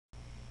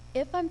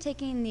If I'm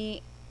taking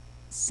the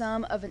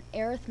sum of an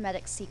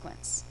arithmetic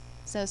sequence,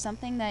 so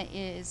something that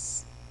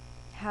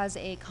has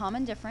a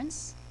common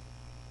difference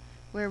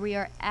where we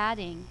are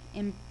adding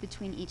in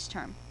between each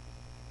term.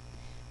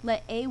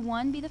 Let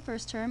A1 be the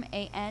first term,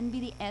 AN be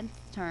the nth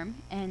term,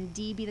 and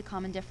D be the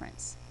common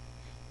difference.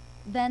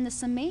 Then the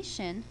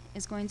summation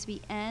is going to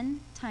be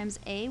n times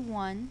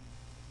A1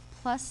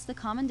 plus the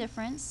common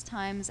difference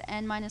times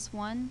n minus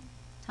 1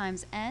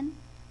 times n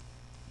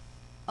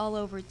all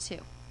over 2.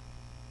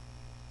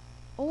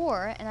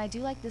 Or, and I do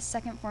like this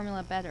second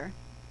formula better,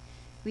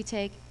 we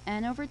take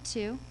n over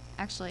 2,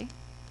 actually,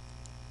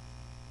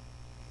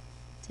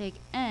 take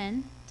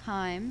n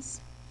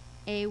times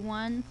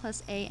A1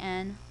 plus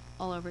AN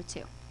all over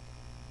 2.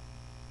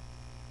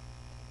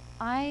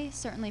 I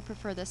certainly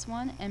prefer this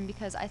one, and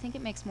because I think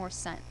it makes more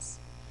sense.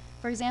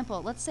 For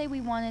example, let's say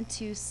we wanted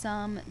to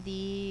sum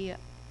the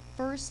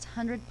first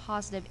 100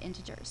 positive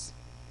integers.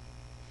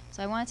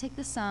 So I want to take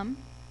the sum.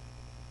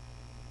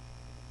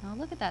 Oh,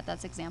 look at that,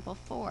 that's example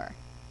 4.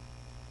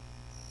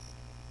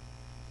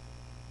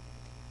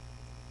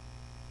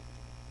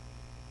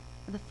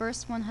 The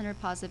first 100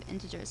 positive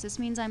integers. This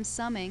means I'm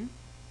summing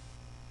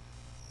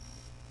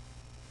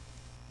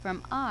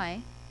from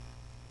I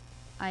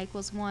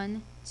equals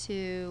 1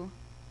 to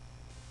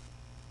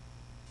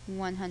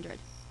 100.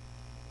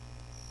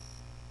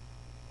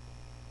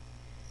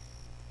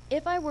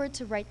 If I were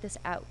to write this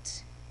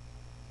out,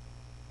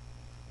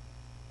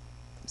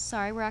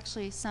 sorry, we're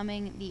actually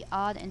summing the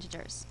odd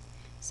integers.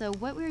 So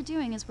what we're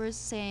doing is we're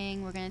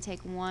saying we're going to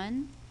take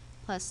 1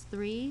 plus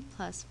 3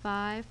 plus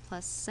 5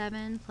 plus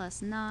 7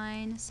 plus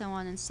 9, so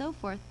on and so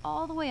forth,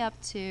 all the way up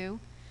to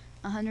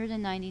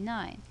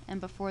 199,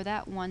 and before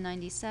that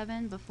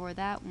 197, before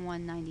that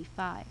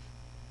 195.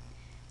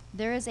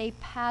 There is a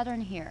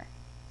pattern here.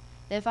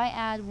 If I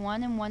add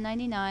 1 and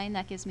 199,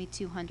 that gives me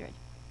 200.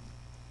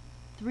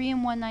 3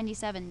 and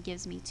 197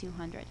 gives me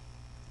 200.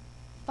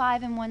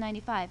 5 and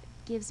 195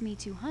 gives me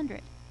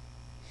 200.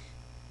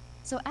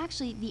 So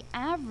actually the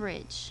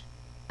average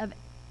of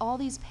all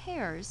these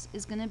pairs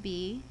is going to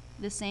be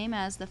the same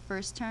as the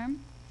first term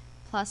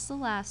plus the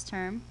last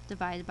term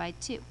divided by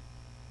 2.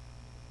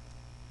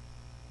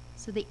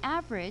 So the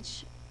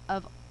average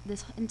of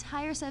this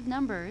entire set of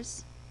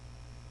numbers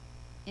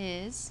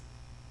is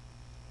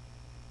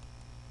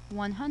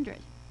 100.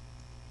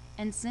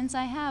 And since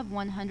I have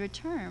 100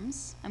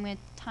 terms, I'm going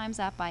to times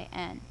that by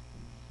n.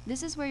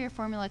 This is where your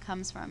formula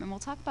comes from, and we'll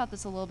talk about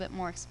this a little bit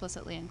more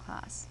explicitly in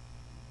class.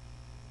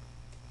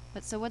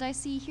 But so what I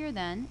see here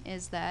then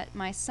is that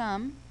my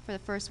sum for the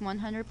first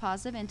 100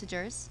 positive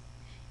integers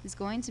is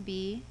going to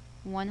be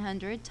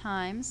 100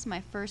 times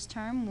my first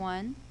term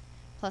 1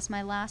 plus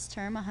my last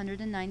term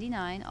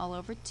 199 all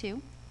over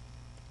 2,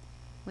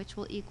 which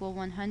will equal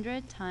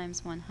 100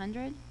 times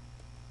 100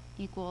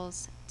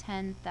 equals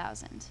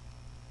 10,000.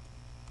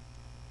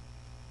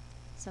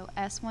 So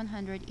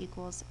S100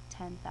 equals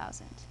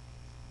 10,000.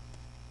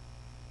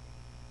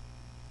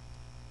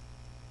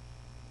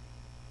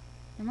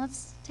 And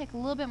let's take a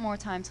little bit more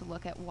time to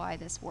look at why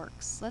this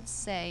works. Let's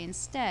say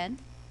instead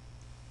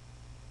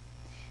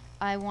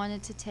I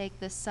wanted to take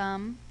the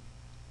sum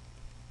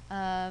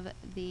of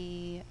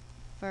the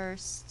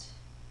first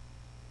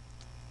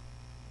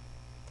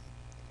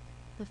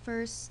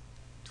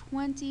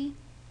 20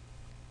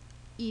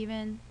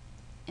 even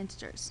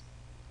integers.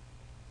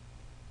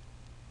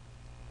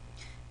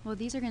 Well,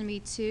 these are going to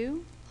be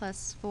 2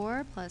 plus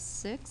 4 plus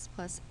 6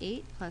 plus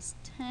 8 plus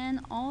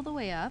 10 all the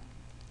way up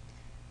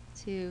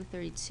to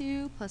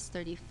 32 plus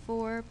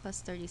 34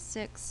 plus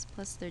 36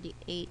 plus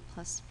 38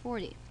 plus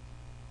 40.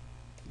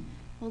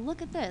 Well,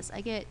 look at this.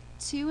 I get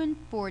 2 and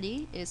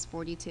 40 is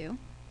 42.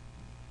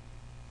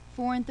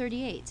 4 and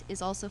 38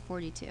 is also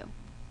 42.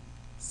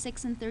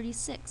 6 and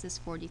 36 is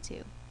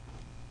 42.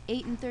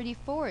 8 and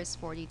 34 is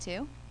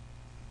 42.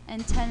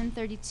 And 10 and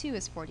 32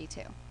 is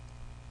 42.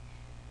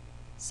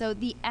 So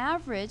the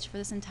average for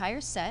this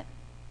entire set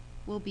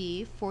will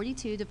be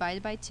 42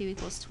 divided by 2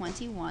 equals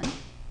 21.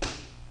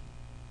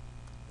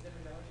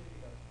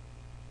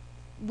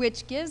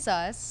 Which gives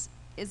us,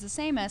 is the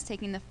same as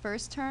taking the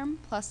first term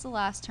plus the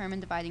last term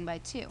and dividing by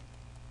 2. You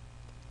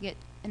get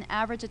an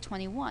average of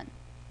 21.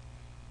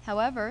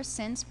 However,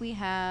 since we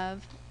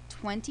have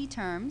 20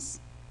 terms,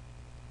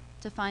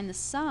 to find the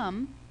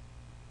sum,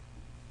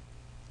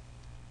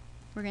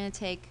 we're going to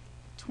take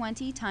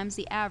 20 times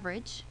the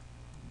average,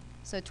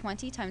 so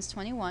 20 times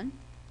 21,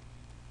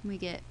 we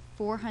get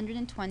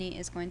 420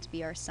 is going to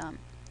be our sum.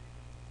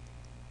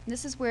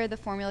 This is where the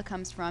formula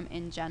comes from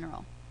in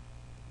general.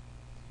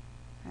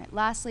 All right,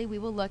 lastly, we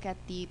will look at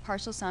the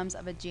partial sums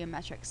of a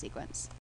geometric sequence.